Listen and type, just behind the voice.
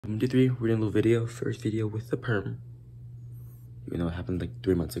Day 3, we're doing a little video. First video with the perm. Even though it happened like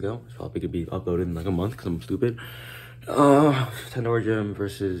 3 months ago. It's probably gonna be uploaded in like a month because I'm stupid. $10 gym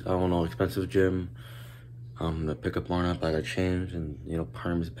versus, I don't know, expensive gym. The pickup lineup, I got changed, and you know,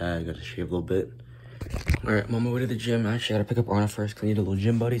 perm is bad. I gotta shave a little bit. Alright, I'm on my way to the gym. Actually, I gotta pick up Arna first because I need a little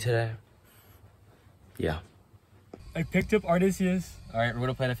gym buddy today. Yeah. I picked up Arnesius. Alright, we're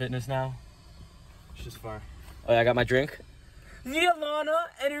gonna Planet Fitness now. It's just far. Oh, yeah, I got my drink. The Alana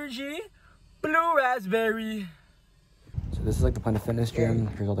Energy Blue Raspberry. So this is like the Planet Fitness gym.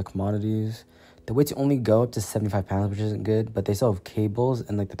 Here's all the commodities. The weights only go up to 75 pounds, which isn't good, but they still have cables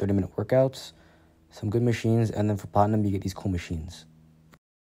and like the 30-minute workouts. Some good machines, and then for platinum, you get these cool machines.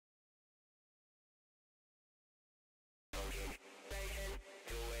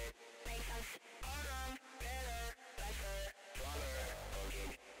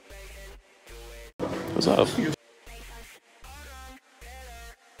 What's up?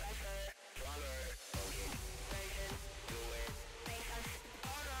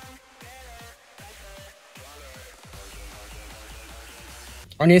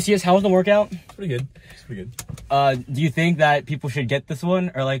 Arnesius, how was the workout? Pretty good. It's pretty good. Do you think that people should get this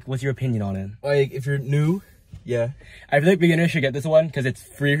one, or like, what's your opinion on it? Like, if you're new, yeah. I feel like beginners should get this one because it's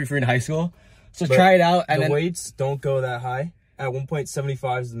free if you're in high school. So try it out. And the weights don't go that high. At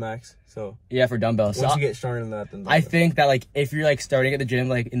 1.75 is the max. So yeah, for dumbbells. Once you get stronger than that, then I think that like if you're like starting at the gym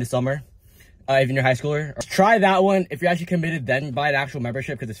like in the summer, if you're a high schooler, try that one. If you're actually committed, then buy an actual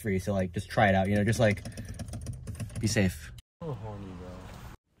membership because it's free. So like, just try it out. You know, just like be safe. So horny,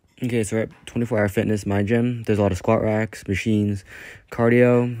 bro. Okay, so we're at 24 Hour Fitness, my gym. There's a lot of squat racks, machines,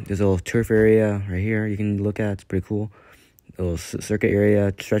 cardio. There's a little turf area right here you can look at. It's pretty cool. A little circuit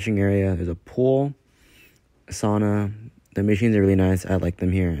area, stretching area. There's a pool, a sauna. The machines are really nice. I like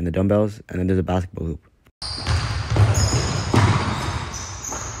them here. And the dumbbells. And then there's a basketball hoop.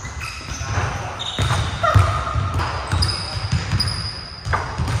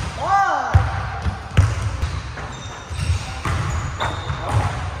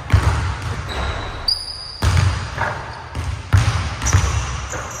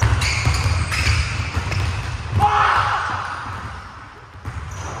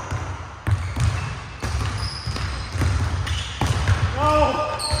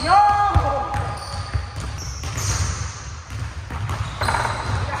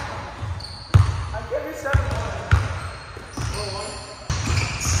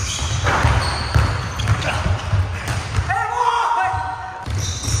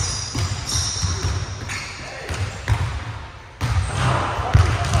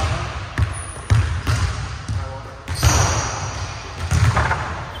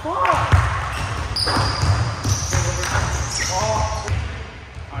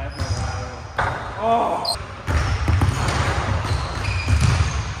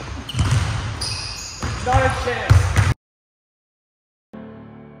 Not a chance.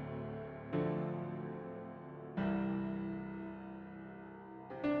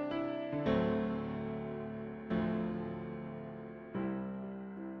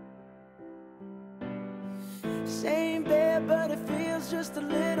 Same bed, but it feels just a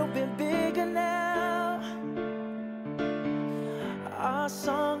little bit bigger now. Our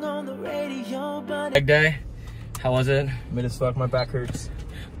song on the radio, but Leg day. How was it? Mid as fuck. My back hurts.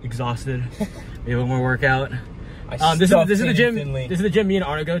 Exhausted. Maybe one more workout. This is the gym. Thinly. This is the gym me and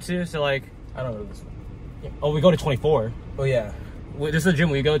Arna go to. So like, I don't know this one. oh, we go to 24. Oh yeah. This is the gym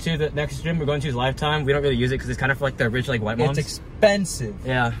we go to. The next gym we're going to is Lifetime. We don't really use it because it's kind of for like the rich like white moms. It's expensive.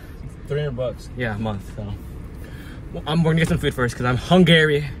 Yeah. $300. Yeah, a month. So well, we're gonna get some food first because I'm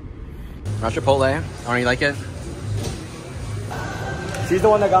hungry. Not Chipotle. Arna, you like it? She's the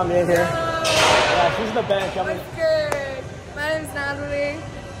one that got me in here. Yeah, she's the bench. What's good? My name's Natalie.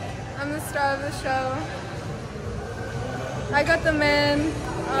 I'm the star of the show. I got the men.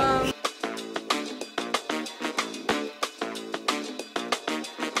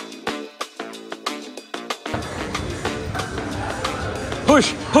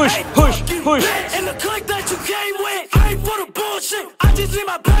 Push, push, push, push. in the clique that you came with, I ain't for the bullshit. I just need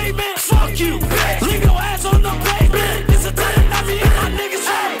my payment. Fuck you, bitch. Leave your ass on the pavement. It's a thing, I mean, my niggas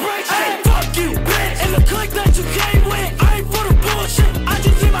trying to break shit. Fuck you, bitch. In the clique that you came with, I ain't for the bullshit. I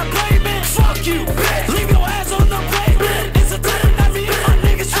just need my payment. Fuck you, bitch. Leave your ass on the pavement. It's a thing, I mean, my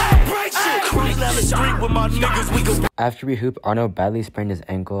niggas trying to break shit. Cruise down the street with my niggas, we go. After we hoop, Arno badly sprained his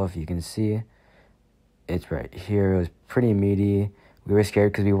ankle. If you can see, it's right here. It was pretty meaty. We were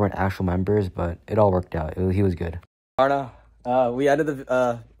scared because we weren't actual members, but it all worked out. He was good. Arna, we ended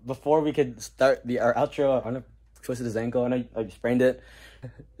the before we could start our outro. Arna twisted his ankle and I sprained it.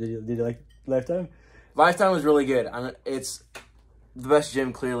 Did you like Lifetime? Lifetime was really good. It's The best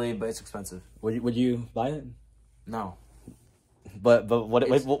gym, clearly, but it's expensive. Would you buy it? No. But what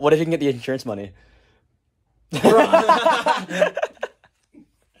if you can get the insurance money? No.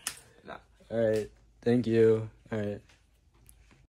 All right. Thank you. All right.